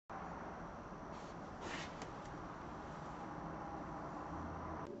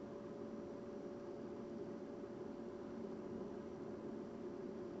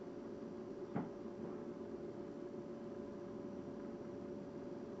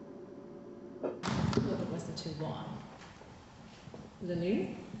It wasn't too long.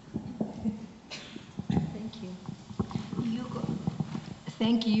 Lili? Thank you. Yuko,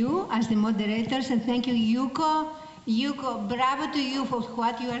 thank you as the moderators, and thank you, Yuko. Yuko, bravo to you for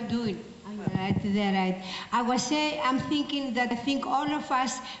what you are doing. Right, there, right. I'm thinking that I think all of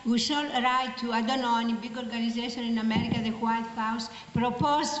us, we shall write to, I don't know, any big organization in America, the White House,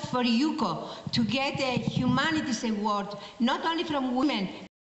 propose for Yuko to get a humanities award, not only from women,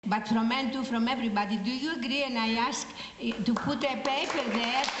 but from men too, from everybody. Do you agree? And I ask to put a paper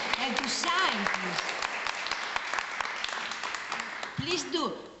there and to sign, please. Please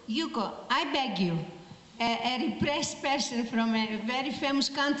do. Yuko, I beg you. A repressed person from a very famous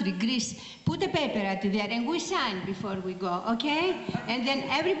country, Greece, put a paper out there and we sign before we go, okay? And then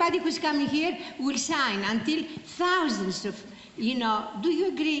everybody who's coming here will sign until thousands of, you know, do you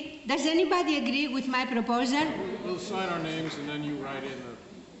agree? Does anybody agree with my proposal? We'll sign our names and then you write in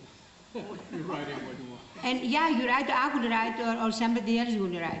what you want. And yeah, you write, I will write, or somebody else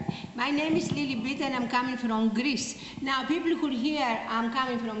will write. My name is Lili and I'm coming from Greece. Now, people who hear I'm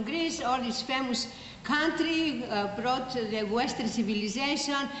coming from Greece, all this famous country, brought the Western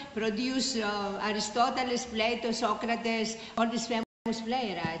civilization, produced Aristotle, Plato, Socrates, all these famous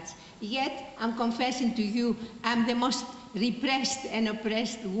playwrights. Yet, I'm confessing to you, I'm the most repressed and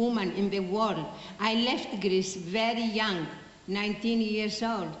oppressed woman in the world. I left Greece very young, 19 years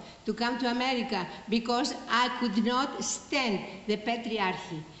old, to come to America because I could not stand the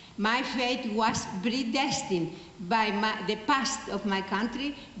patriarchy. My fate was predestined by the past of my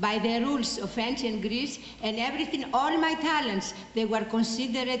country, by the rules of ancient Greece, and everything, all my talents, they were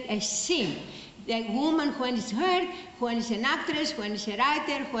considered a sin. The woman, when is heard, when is an actress, when is a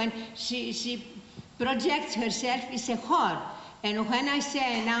writer, when she projects herself, is a whore. And when I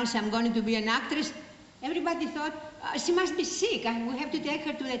say, now I'm going to be an actress, everybody thought, she must be sick, we have to take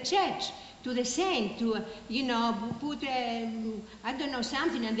her to the church, to the saint, to, you know, put, I don't know,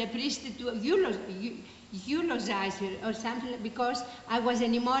 something, and the priest to eulogize her or something, because I was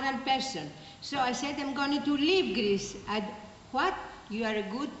an immoral person. So I said, I'm going to leave Greece. What? You are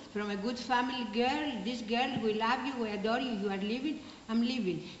from a good family girl, this girl, we love you, we adore you, you are leaving? I'm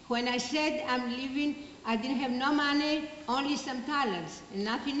leaving. When I said I'm leaving, I didn't have no money, only some talents, and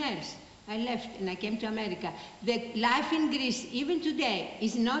nothing else. I left and I came to America. The life in Greece, even today,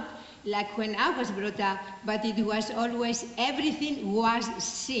 is not like when I was brought up, but it was always, everything was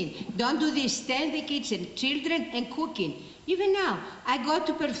sin. Don't do this, stay in the kitchen, children and cooking. Even now, I go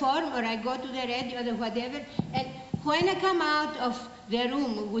to perform or I go to the radio or whatever, and when I come out of the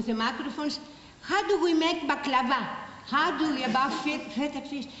room with the microphones, how do we make baklava? How do we, about feta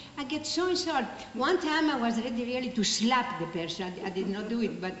fish? I get so insulted. One time I was ready really to slap the person. I did not do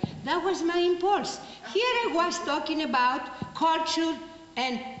it, but that was my impulse. Here I was talking about culture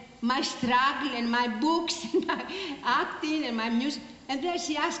and my struggle and my books and my acting and my music. And then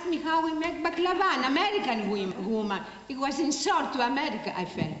she asked me how we make baklava, an American woman. It was insult to America, I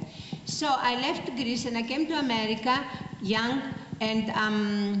felt. So I left Greece and I came to America young, and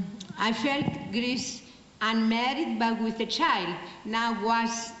I felt Greece unmarried but with a child. Now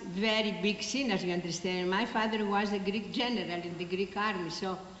was very big sin, as you understand. My father was a Greek general in the Greek army,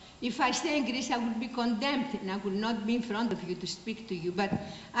 so if I stay in Greece, I would be condemned and I would not be in front of you to speak to you. But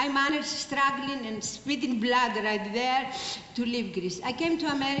I managed, struggling and spitting blood right there, to leave Greece. I came to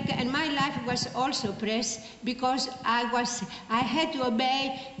America and my life was also pressed because I had to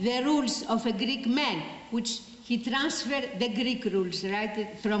obey the rules of a Greek man, which he transferred the Greek rules,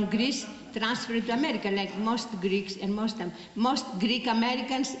 right, from Greece, transferred to America, like most Greeks and most Greek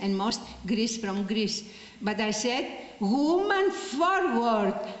Americans and most Greeks from Greece. But I said, woman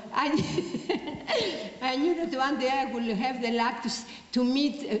forward. I knew that one day I would have the luck to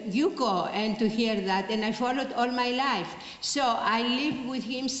meet Yuko and to hear that, and I followed all my life. So I lived with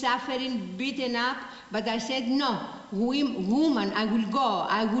him, suffering, beaten up, but I said, no, woman, I will go,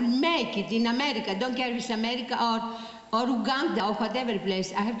 I will make it in America. Don't care if it's America or Uganda or whatever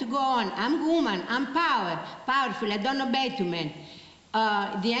place. I have to go on. I'm woman, I'm powerful, I don't obey to men.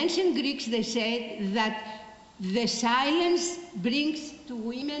 The ancient Greeks, they said that the silence brings to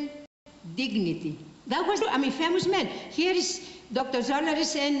women dignity. That was, I mean, famous men. Here is Dr.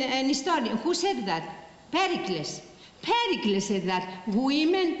 Zolaris, an historian. Who said that? Pericles. Pericles said that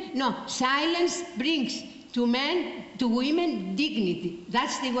silence brings to men, to women, dignity.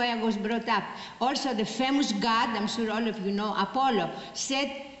 That's the way I was brought up. Also, the famous god, I'm sure all of you know, Apollo,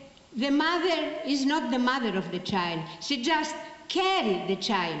 said the mother is not the mother of the child. She just carried the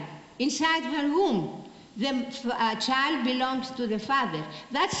child inside her womb. the child belongs to the father.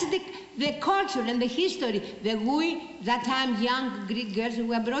 That's the culture and the history that we, that time, young Greek girls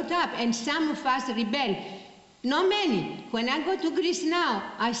were brought up, and some of us rebel. Not many. When I go to Greece now,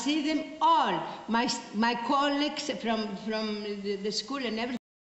 I see them all. My colleagues from the school and everything.